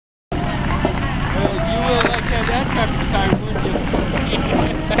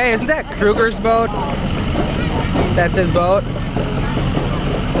Hey, isn't that Kruger's boat? That's his boat?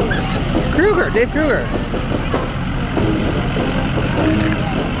 Kruger, Dave Kruger.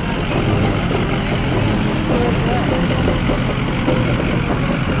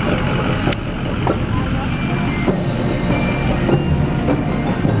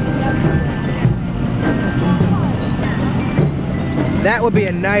 That would be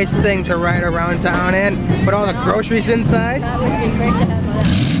a nice thing to ride around town in. Put all the groceries inside. That would be great to have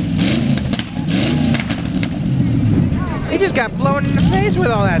on. He just got blown in the face with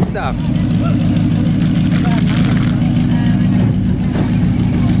all that stuff.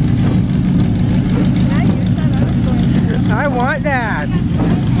 I want that.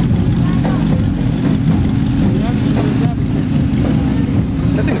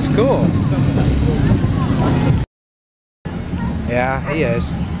 That thing's cool. Yeah, he is.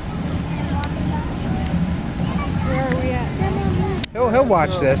 Where are we at? He'll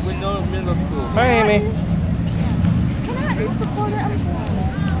watch this. Hi, Amy. Can I record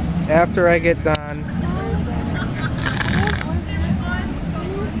it? After I get done.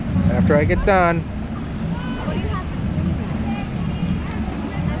 After I get done.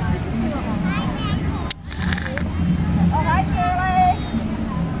 Oh, hi, Shirley.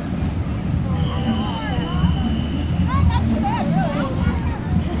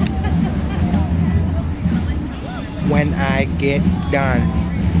 When I get done.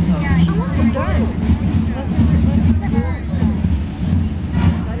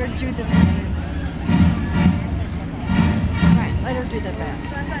 Let her do this one. Right, let her do the back.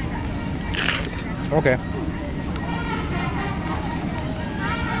 Okay.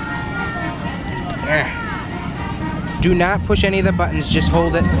 Do not push any of the buttons, just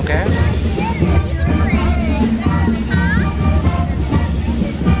hold it, okay?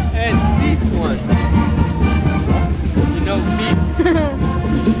 And beef one. You know beef?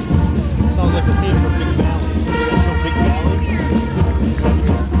 Sounds like the theme from Big Valley. Is it that show Big Valley?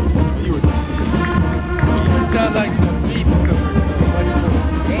 You were Sounds like the beef cooker.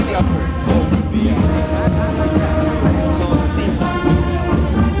 Any upper.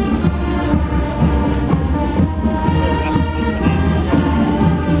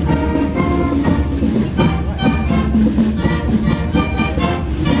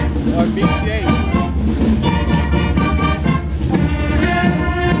 Or beef Jay.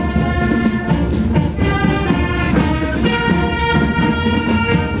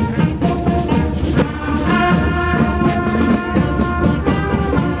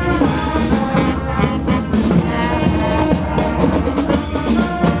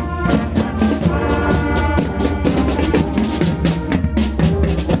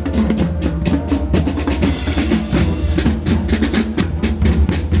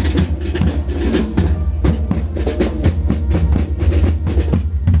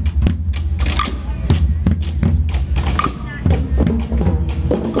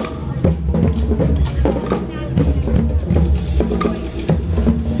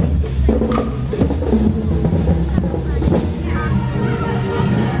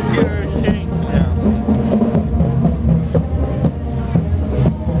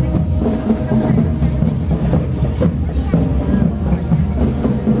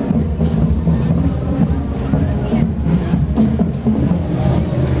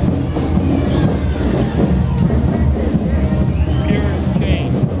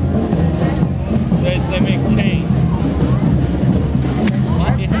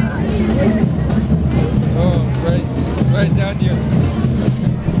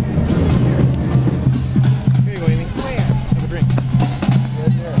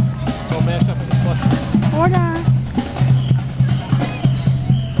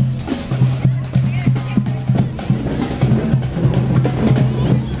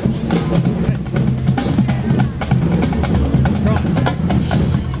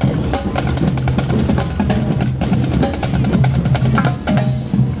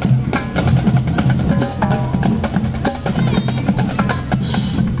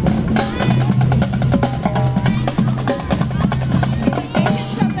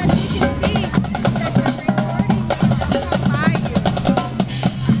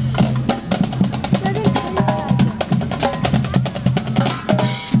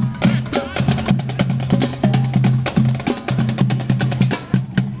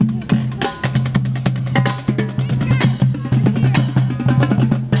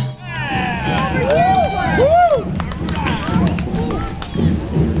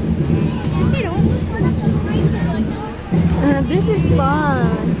 This is fun.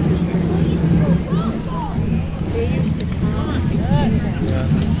 They used to come.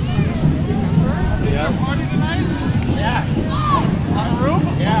 Yeah.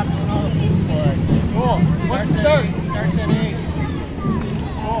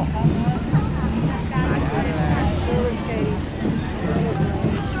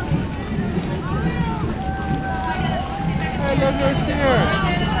 look what's here.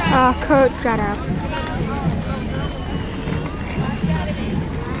 Oh, Kurt, shut up.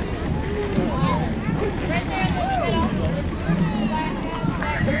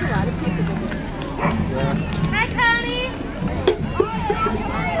 There's a lot of people there. Hi, Connie.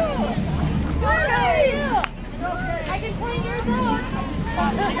 It's okay. I can point yours out.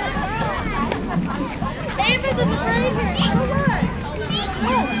 Ava's in the freezer.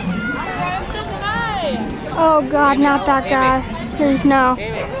 Oh God, not that guy. Please, no.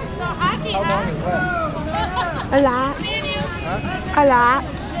 Amy, how long is left? A lot. A lot.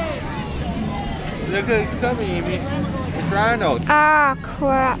 Look at it coming, Amy. It's Ronald. Ah,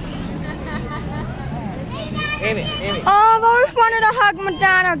 crap. Amy. Oh, I've always wanted to hug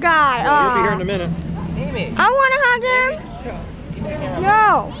Madonna guy. You'll be here in a Oh. minute. Amy. I want to hug him.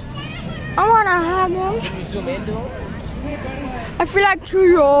 No. I want to hug him. Can you zoom into him? I feel like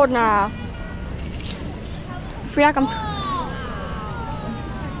 2-year-old now. I feel like I'm...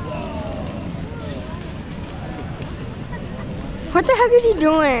 What the heck is he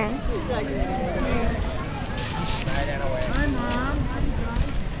doing?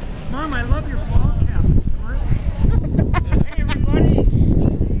 Mom, I love your